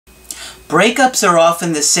Breakups are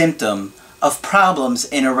often the symptom of problems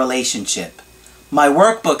in a relationship. My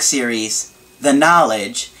workbook series, The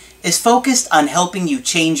Knowledge, is focused on helping you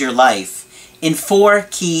change your life in 4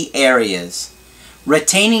 key areas: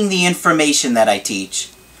 retaining the information that I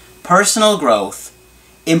teach, personal growth,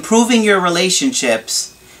 improving your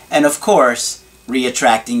relationships, and of course,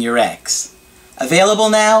 re-attracting your ex. Available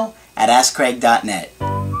now at AskCraig.net.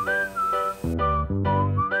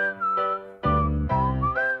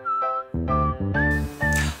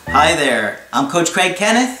 Hi there, I'm Coach Craig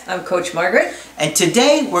Kenneth. I'm Coach Margaret. And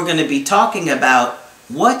today we're going to be talking about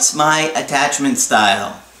what's my attachment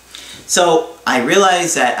style. So I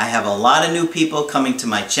realize that I have a lot of new people coming to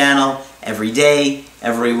my channel every day,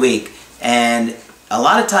 every week. And a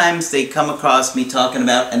lot of times they come across me talking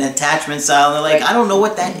about an attachment style and they're like, I don't know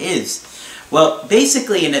what that is. Well,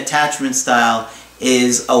 basically an attachment style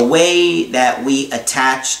is a way that we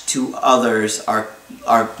attach to others, our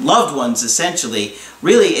loved ones essentially.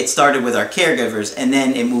 Really, it started with our caregivers and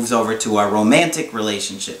then it moves over to our romantic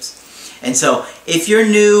relationships. And so if you're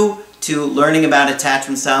new to learning about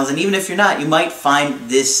attachment styles, and even if you're not, you might find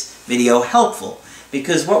this video helpful.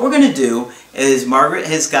 Because what we're going to do is Margaret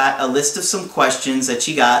has got a list of some questions that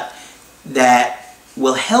she got that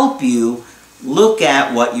will help you look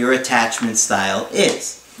at what your attachment style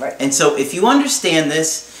is. Right. And so if you understand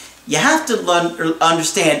this, you have to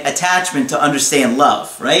understand attachment to understand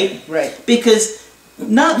love, right? Right. Because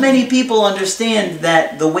not many people understand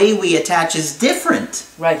that the way we attach is different.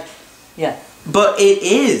 Right. Yeah. But it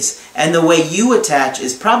is. And the way you attach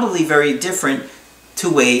is probably very different to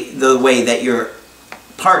the way that your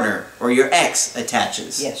partner or your ex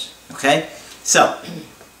attaches. Yes. Okay? So,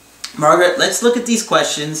 Margaret, let's look at these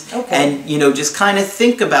questions and, just kind of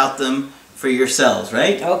think about them for yourselves,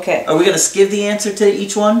 right? Okay. Are we going to give the answer to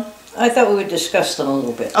each one? I thought we would discuss them a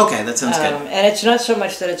little bit. Okay, that sounds good. And it's not so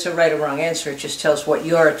much that it's a right or wrong answer, it just tells what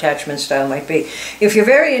your attachment style might be. If you're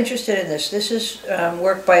very interested in this, this is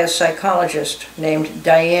work by a psychologist named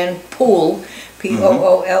Diane Poole,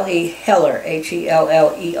 P-O-O-L-E, Heller,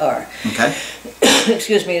 H-E-L-L-E-R. Okay.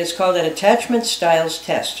 Excuse me, it's called an Attachment Styles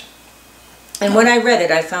Test. And when I read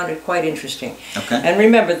it, I found it quite interesting. Okay. And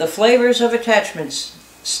remember, the flavors of attachment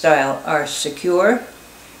style are secure,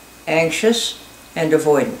 anxious, and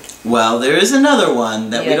avoidant. Well, there is another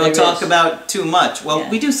one that we don't talk about too much. Well,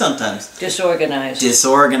 we do sometimes. Disorganized.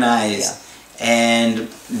 Disorganized. Yeah. And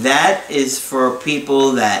that is for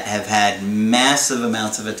people that have had massive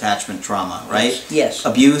amounts of attachment trauma, right? Yes.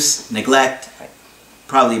 Abuse, neglect,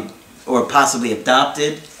 probably, or possibly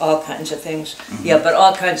adopted. All kinds of things. Yeah, but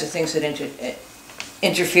all kinds of things that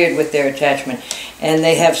interfered with their attachment. And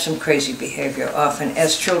they have some crazy behavior, often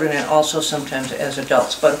as children and also sometimes as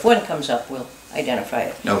adults. But if one comes up, we'll identify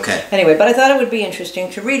it. Okay. Anyway, but I thought it would be interesting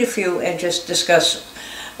to read a few and just discuss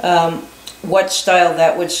what style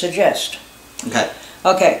that would suggest. Okay.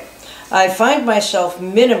 Okay. I find myself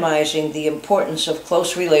minimizing the importance of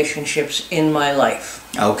close relationships in my life.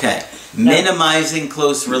 Okay. Minimizing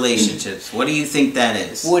close relationships. What do you think that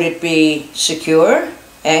is? Would it be secure,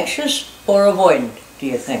 anxious, or avoidant, do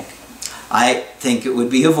you think? I think it would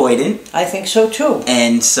be avoidant. I think so too.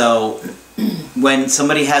 And so when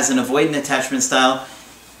somebody has an avoidant attachment style,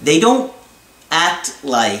 they don't act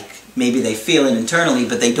like, maybe they feel it internally,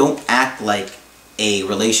 but they don't act like a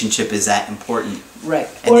relationship is that important. Right.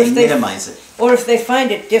 And they minimize it. Or if they find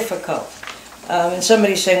it difficult. And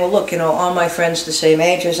somebody's saying, well, look, all my friends the same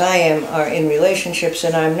age as I am are in relationships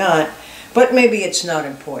and I'm not, but maybe it's not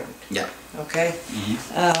important. Yeah. Okay?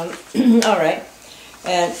 All right.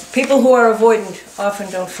 And people who are avoidant often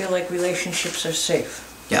don't feel like relationships are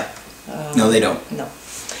safe. Yeah. No, they don't. No.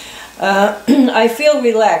 I feel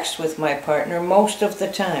relaxed with my partner most of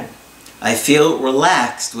the time. I feel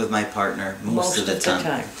relaxed with my partner most of the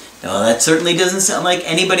time. No, that certainly doesn't sound like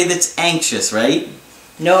anybody that's anxious, right?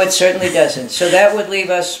 No, it certainly doesn't. So that would leave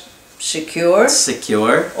us secure.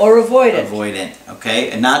 Secure. Or avoidant. Avoidant,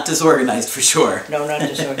 okay? And not disorganized for sure. No, not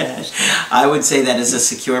disorganized. I would say that as a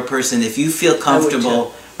secure person, if you feel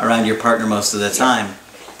comfortable around your partner most of the time,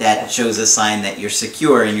 that shows a sign that you're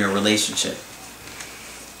secure in your relationship.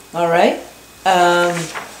 All right.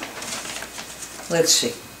 Let's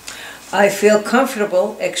see. I feel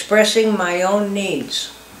comfortable expressing my own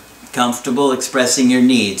needs. Comfortable expressing your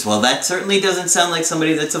needs. Well, that certainly doesn't sound like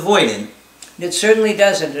somebody that's avoidant. It certainly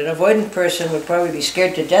doesn't. An avoidant person would probably be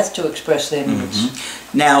scared to death to express their needs.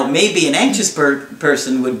 Now, maybe an anxious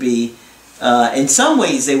person would be in some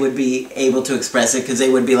ways they would be able to express it because they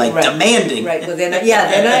would be like demanding. Right. Well, they're not, yeah,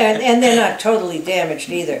 they're not, and they're not totally damaged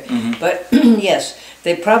either. But yes,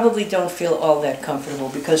 they probably don't feel all that comfortable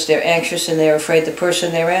because they're anxious and they're afraid the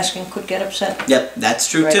person they're asking could get upset. Yep, that's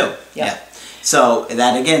true too. Yeah. So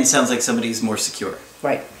that again sounds like somebody who's more secure.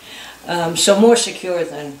 Right. So more secure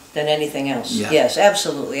than anything else. Yeah. Yes,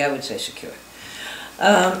 absolutely. I would say secure.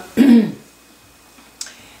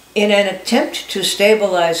 In an attempt to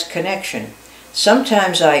stabilize connection,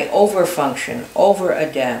 sometimes I overfunction,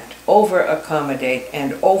 over-adapt, over-accommodate,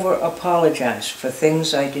 and over-apologize for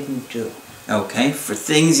things I didn't do. Okay, for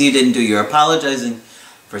things you didn't do. You're apologizing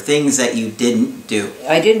for things that you didn't do.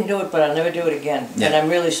 I didn't do it, but I'll never do it again, and I'm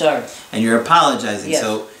really sorry. And you're apologizing. Yes.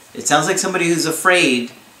 So it sounds like somebody who's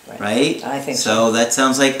afraid, right? I think so. So that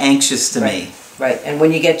sounds like anxious to me. Right, and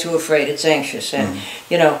when you get too afraid, it's anxious. And,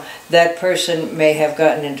 you know, that person may have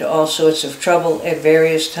gotten into all sorts of trouble at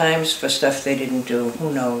various times for stuff they didn't do.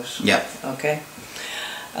 Who knows? Yeah. Okay?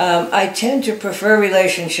 I tend to prefer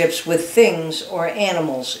relationships with things or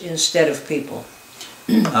animals instead of people.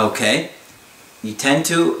 Okay. You tend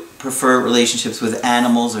to prefer relationships with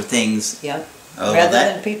animals or things. Yeah. Oh, rather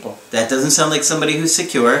than people. That doesn't sound like somebody who's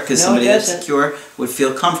secure, because somebody that's secure would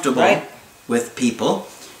feel comfortable with people.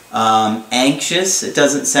 Anxious, it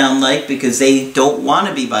doesn't sound like, because they don't want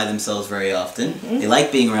to be by themselves very often. They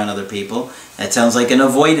like being around other people. That sounds like an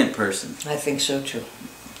avoidant person. I think so too.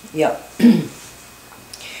 Yeah.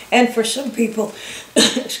 And for some people,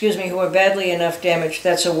 excuse me, who are badly enough damaged,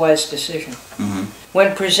 that's a wise decision.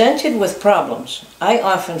 When presented with problems, I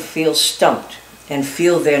often feel stumped and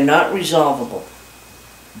feel they're not resolvable.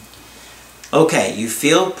 Okay, you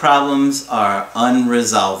feel problems are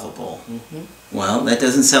unresolvable. Well, that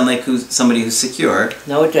doesn't sound like somebody who's secure.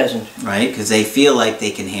 No, it doesn't. Right, because they feel like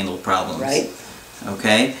they can handle problems. Right.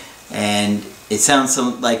 Okay, and it sounds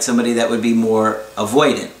like somebody that would be more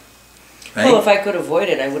avoidant. Right? Well, if I could avoid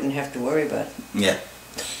it, I wouldn't have to worry about it. Yeah.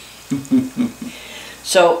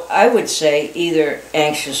 So I would say either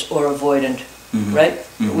anxious or avoidant, right?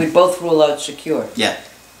 We both rule out secure. Yeah.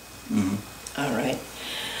 All right.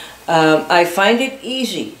 I find it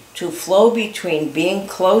easy to flow between being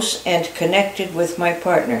close and connected with my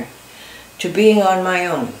partner to being on my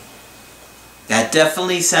own. That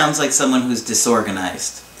definitely sounds like someone who's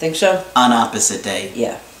disorganized. Think so? On opposite day.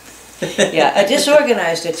 Yeah. Yeah, a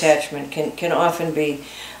disorganized attachment can often be,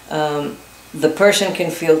 the person can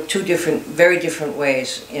feel very different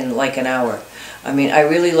ways in like an hour. I mean, I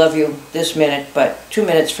really love you this minute, but 2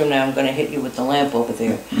 minutes from now I'm going to hit you with the lamp over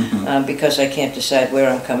there because I can't decide where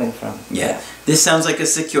I'm coming from. Yeah. This sounds like a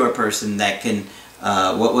secure person that can,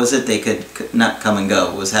 what was it? They could not come and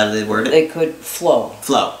go. How did they word it? They could flow.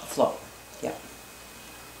 Flow. Flow, yeah.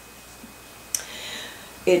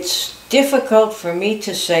 It's difficult for me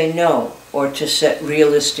to say no or to set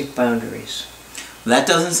realistic boundaries. That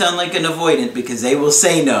doesn't sound like an avoidant, because they will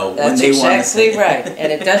say no when they want to say. That's exactly right.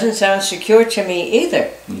 And it doesn't sound secure to me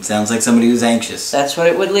either. It sounds like somebody who's anxious. That's what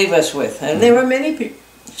it would leave us with. And there are many people,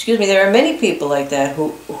 there are many people like that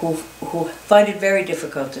who find it very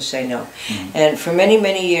difficult to say no. And for many,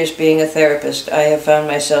 many years being a therapist, I have found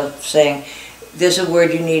myself saying, there's a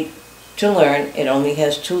word you need to learn. It only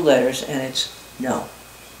has 2 letters, and it's no.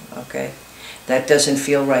 Okay? That doesn't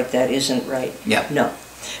feel right. That isn't right. Yeah. No.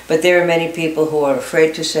 But there are many people who are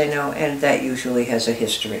afraid to say no, and that usually has a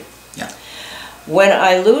history. Yeah. When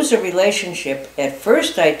I lose a relationship, at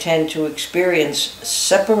first I tend to experience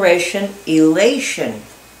separation, elation,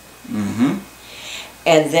 and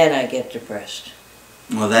then I get depressed.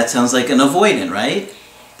 Well, that sounds like an avoidant, right?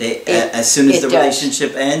 As soon as the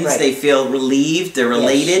relationship ends, they feel relieved, they're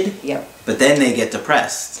related, but then they get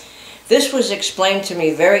depressed. This was explained to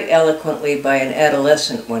me very eloquently by an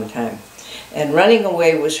adolescent one time. And running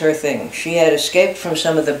away was her thing. She had escaped from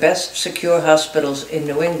some of the best secure hospitals in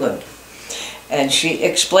New England. And she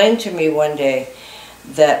explained to me one day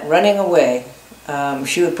that running away,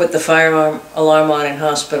 she would put the fire alarm on in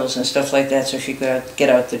hospitals and stuff like that so she could get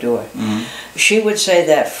out the door. She would say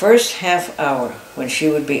that first half hour when she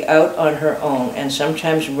would be out on her own and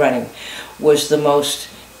sometimes running was the most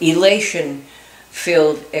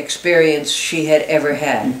elation-filled experience she had ever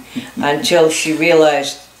had until she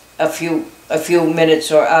realized a few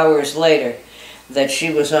minutes or hours later that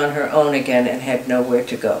she was on her own again and had nowhere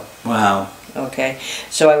to go. Wow. Okay?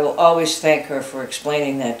 So I will always thank her for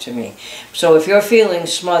explaining that to me. So if you're feeling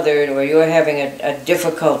smothered or you're having a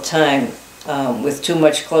difficult time with too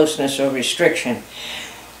much closeness or restriction,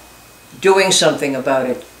 doing something about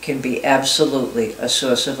it can be absolutely a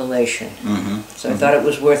source of elation. So I thought it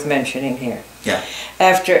was worth mentioning here. Yeah.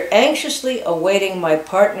 After anxiously awaiting my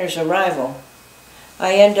partner's arrival,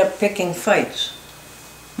 I end up picking fights.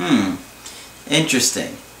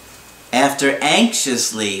 Interesting. After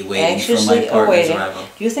anxiously waiting for my partner's arrival.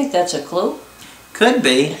 Do you think that's a clue? Could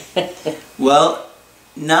be. Well,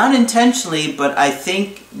 not intentionally, but I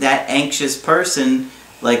think that anxious person,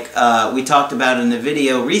 like we talked about in the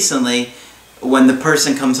video recently, when the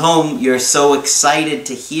person comes home, you're so excited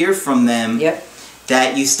to hear from them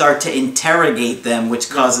that you start to interrogate them, which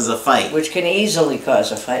causes a fight. Which can easily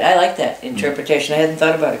cause a fight. I like that interpretation. I hadn't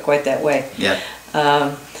thought about it quite that way. Yeah.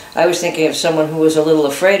 I was thinking of someone who was a little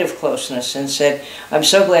afraid of closeness and said, I'm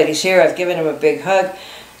so glad he's here, I've given him a big hug.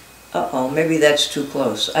 Uh-oh, maybe that's too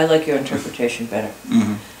close. I like your interpretation better.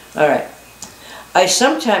 All right. I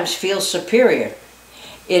sometimes feel superior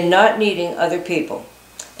in not needing other people,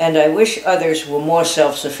 and I wish others were more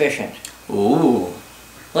self-sufficient. Ooh.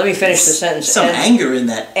 Let me finish the sentence. Some anger in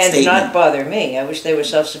that statement. And not bother me. I wish they were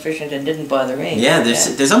self-sufficient and didn't bother me. Yeah,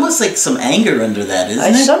 there's almost like some anger under that, isn't it?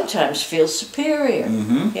 I sometimes feel superior.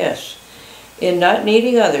 Yes. In not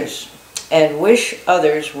needing others, and wish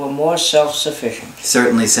others were more self-sufficient.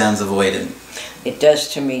 Certainly sounds avoidant. It does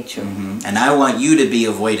to me, too. And I want you to be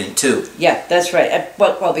avoidant, too. Yeah, that's right.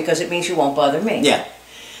 Well, because it means you won't bother me. Yeah.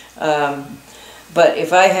 But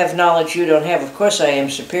if I have knowledge you don't have, of course I am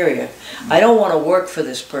superior. I don't want to work for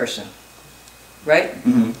this person, right?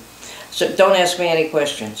 So don't ask me any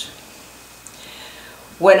questions.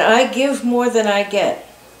 When I give more than I get,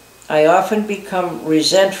 I often become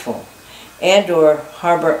resentful and or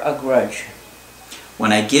harbor a grudge.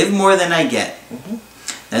 When I give more than I get,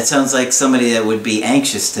 that sounds like somebody that would be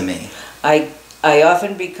anxious to me. I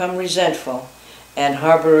often become resentful and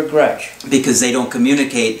harbor a grudge. Because they don't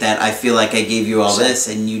communicate that I feel like I gave you all this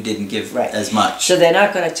and you didn't give as much. So they're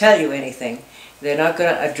not going to tell you anything. They're not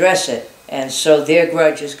going to address it. And so their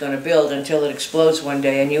grudge is going to build until it explodes one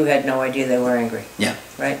day and you had no idea they were angry. Yeah.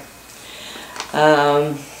 Right?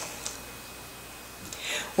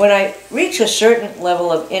 When I reach a certain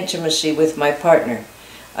level of intimacy with my partner,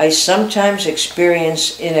 I sometimes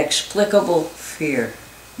experience inexplicable fear.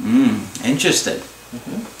 Interesting.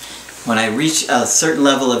 When I reach a certain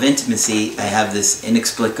level of intimacy, I have this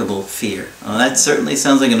inexplicable fear. Oh, that certainly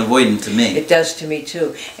sounds like an avoidant to me. It does to me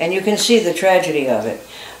too. And you can see the tragedy of it.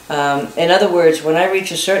 In other words, when I reach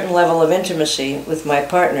a certain level of intimacy with my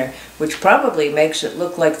partner, which probably makes it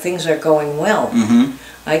look like things are going well,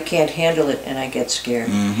 I can't handle it and I get scared.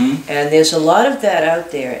 And there's a lot of that out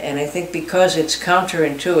there, and I think because it's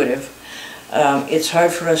counterintuitive, it's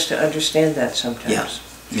hard for us to understand that sometimes.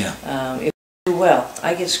 If you do well,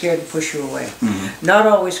 I get scared to push you away. Not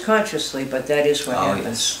always consciously, but that is what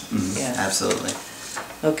happens. Yes. Absolutely.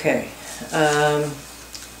 Okay.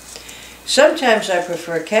 Sometimes I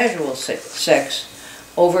prefer casual sex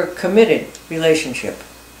over committed relationship.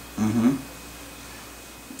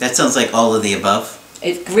 That sounds like all of the above.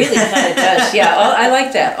 It really kind of does, yeah. I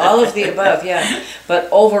like that. All of the above, yeah. But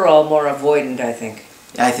overall, more avoidant, I think.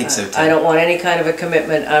 I think so too. I don't want any kind of a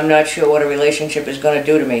commitment. I'm not sure what a relationship is going to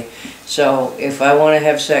do to me. So if I want to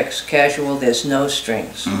have sex, casual, there's no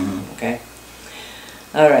strings. Okay?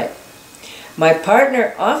 All right. My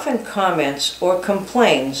partner often comments or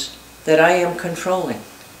complains that I am controlling.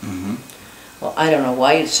 Well, I don't know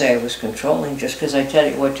why you'd say I was controlling, just because I tell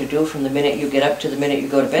you what to do from the minute you get up to the minute you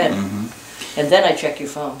go to bed. And then I check your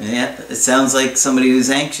phone. Yeah, it sounds like somebody who's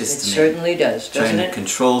anxious to me. It certainly does, doesn't it? Trying to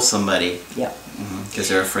control somebody. Yeah. Because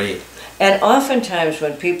they're afraid. And oftentimes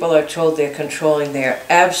when people are told they're controlling, they're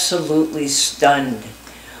absolutely stunned.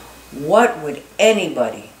 What would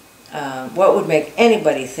make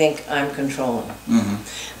anybody think I'm controlling?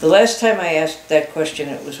 The last time I asked that question,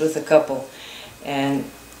 it was with a couple, and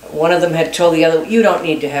one of them had told the other, you don't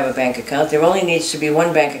need to have a bank account. There only needs to be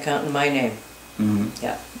one bank account in my name.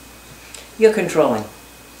 Yeah. You're controlling.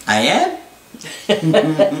 I am?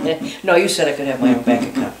 No, you said I could have my own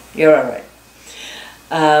bank account. You're all right.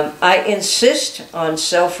 I insist on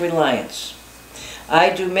self-reliance. I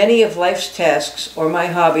do many of life's tasks or my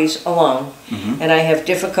hobbies alone, and I have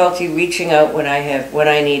difficulty reaching out when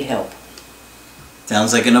I need help.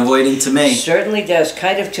 Sounds like an avoidant to me. Certainly does,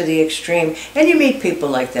 kind of to the extreme. And you meet people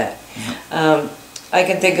like that. I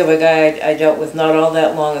can think of a guy I dealt with not all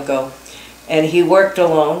that long ago, and he worked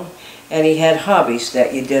alone, and he had hobbies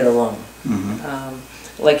that you did alone.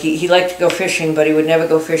 Like he liked to go fishing, but he would never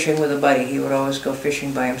go fishing with a buddy. He would always go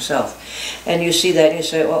fishing by himself. And you see that and you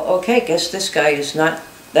say, well, okay, guess this guy is not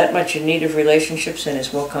that much in need of relationships and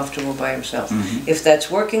is more comfortable by himself. If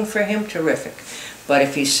that's working for him, terrific. But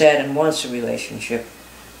if he's sad and wants a relationship,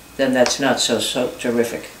 then that's not so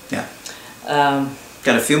terrific. Yeah.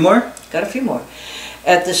 Got a few more? Got a few more.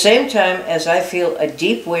 At the same time as I feel a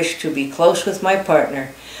deep wish to be close with my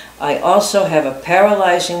partner, I also have a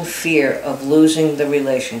paralyzing fear of losing the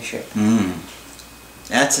relationship.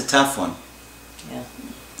 That's a tough one. Yeah.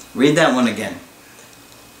 Read that one again.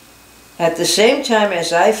 At the same time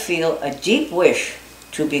as I feel a deep wish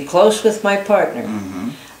to be close with my partner,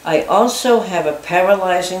 I also have a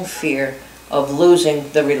paralyzing fear of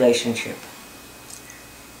losing the relationship.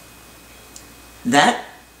 That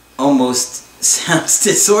almost sounds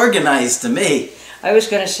disorganized to me. I was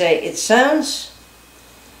going to say,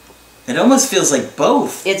 It almost feels like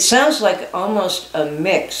both. it sounds like almost a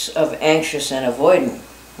mix of anxious and avoidant,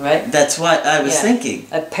 right? That's what I was Yeah. thinking.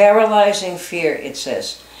 A paralyzing fear, it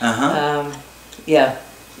says. Yeah.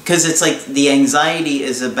 Because it's like the anxiety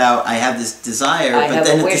is about, I have this desire, I but have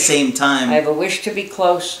then a at the wish. same time... I have a wish to be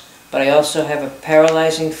close, but I also have a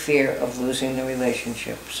paralyzing fear of losing the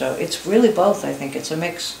relationship. So it's really both, I think. It's a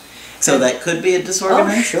mix. So that could be a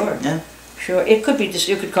disorganized? Oh, sure. Yeah. Sure. It could be,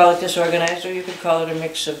 you could call it disorganized, or you could call it a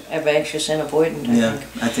mix of anxious and avoidant, I Yeah,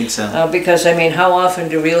 think. I think so. Because, I mean, how often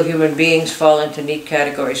do real human beings fall into neat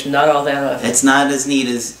categories? Not all that often. It's not as neat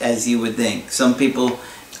as you would think. Some people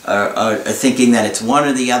are thinking that it's one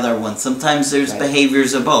or the other one. Sometimes there's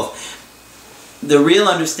behaviors of both. The real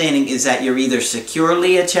understanding is that you're either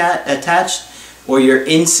securely attached or you're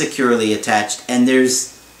insecurely attached, and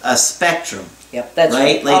there's a spectrum. Yep, that's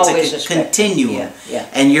right. Like always it's a a continuum. Yeah, yeah.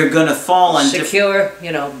 And you're going to fall on secure,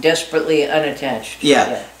 desperately unattached.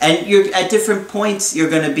 Yeah. And you're at different points. You're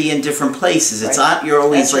going to be in different places. It's Right. not. You're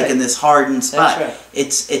always That's like right. in this hardened spot. That's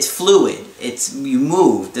right. It's fluid. You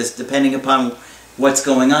move just depending upon what's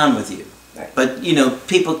going on with you. Right. But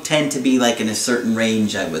people tend to be like in a certain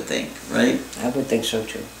range. I would think, right? I would think so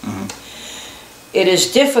too. It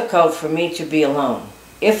is difficult for me to be alone.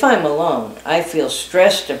 If I'm alone, I feel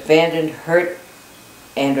stressed, abandoned, hurt,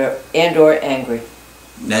 and or angry.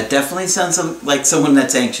 That definitely sounds like someone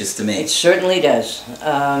that's anxious to me. It certainly does.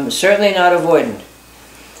 Certainly not avoidant.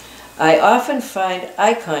 I often find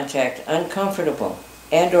eye contact uncomfortable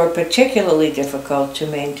and or particularly difficult to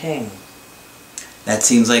maintain. That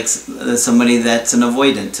seems like somebody that's an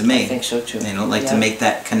avoidant to me. I think so too. They don't like to make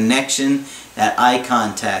that connection, that eye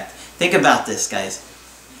contact. Think about this, guys.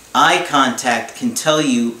 Eye contact can tell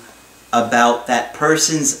you about that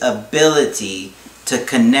person's ability to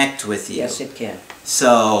connect with you. Yes, it can.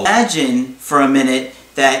 So imagine for a minute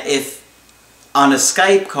that if on a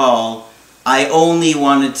Skype call I only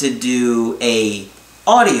wanted to do a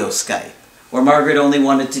audio Skype, or Margaret only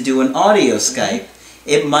wanted to do an audio Skype,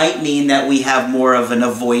 it might mean that we have more of an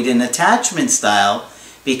avoidant attachment style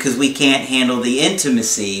because we can't handle the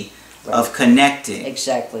intimacy of connecting.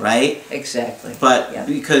 Exactly. Right? Exactly. But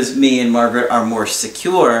because me and Margaret are more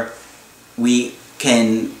secure, we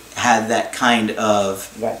can have that kind of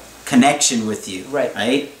connection with you. Right.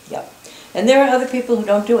 Right? Yeah. And there are other people who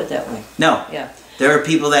don't do it that way. No. Yeah. There are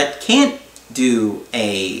people that can't do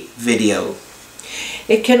a video.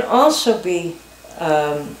 It can also be,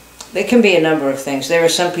 there can be a number of things. There are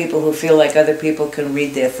some people who feel like other people can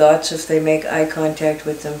read their thoughts if they make eye contact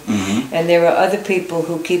with them. And there are other people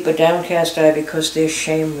who keep a downcast eye because they're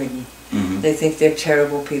shame-ridden. They think they're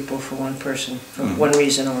terrible people for one person, for one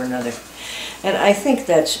reason or another. And I think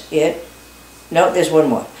that's it. No, there's one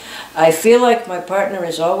more. I feel like my partner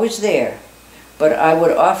is always there, but I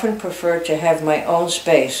would often prefer to have my own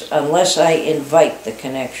space unless I invite the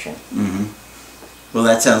connection. Well,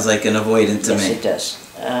 that sounds like an avoidant to me. Yes, it does.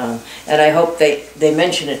 And I hope they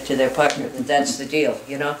mention it to their partner, that that's the deal,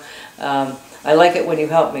 I like it when you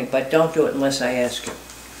help me, but don't do it unless I ask you.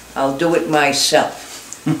 I'll do it myself.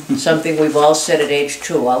 Something we've all said at age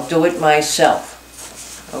 2. I'll do it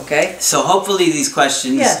myself. Okay? So hopefully these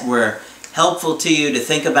questions were helpful to you to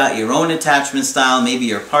think about your own attachment style, maybe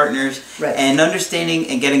your partner's, and understanding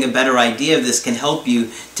and getting a better idea of this can help you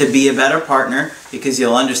to be a better partner because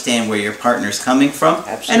you'll understand where your partner's coming from.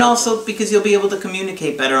 Absolutely. And also because you'll be able to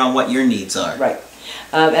communicate better on what your needs are. Right.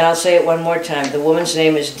 And I'll say it one more time. The woman's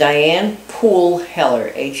name is Diane Poole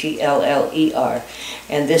Heller, H-E-L-L-E-R,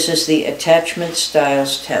 and this is the Attachment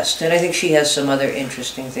Styles Test. And I think she has some other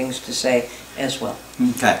interesting things to say as well.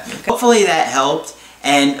 Okay. Hopefully that helped.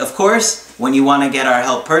 And of course, when you want to get our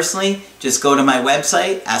help personally, just go to my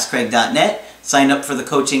website, AskCraig.net, sign up for the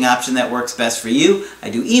coaching option that works best for you. I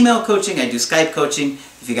do email coaching, I do Skype coaching.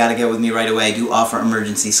 If you got to get with me right away, I do offer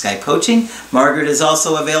emergency Skype coaching. Margaret is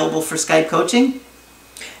also available for Skype coaching.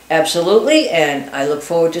 Absolutely, and I look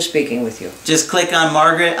forward to speaking with you. Just click on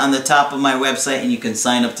Margaret on the top of my website and you can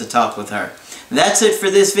sign up to talk with her. That's it for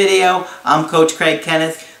this video. I'm Coach Craig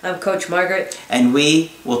Kenneth. I'm Coach Margaret. And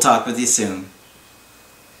we will talk with you soon.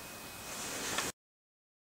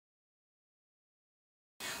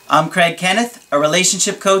 I'm Craig Kenneth, a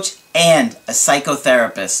relationship coach and a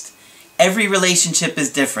psychotherapist. Every relationship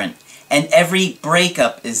is different, and every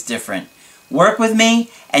breakup is different. Work with me,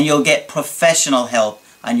 and you'll get professional help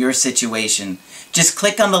on your situation. Just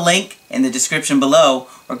click on the link in the description below,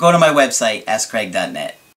 or go to my website,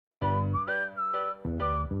 askcraig.net.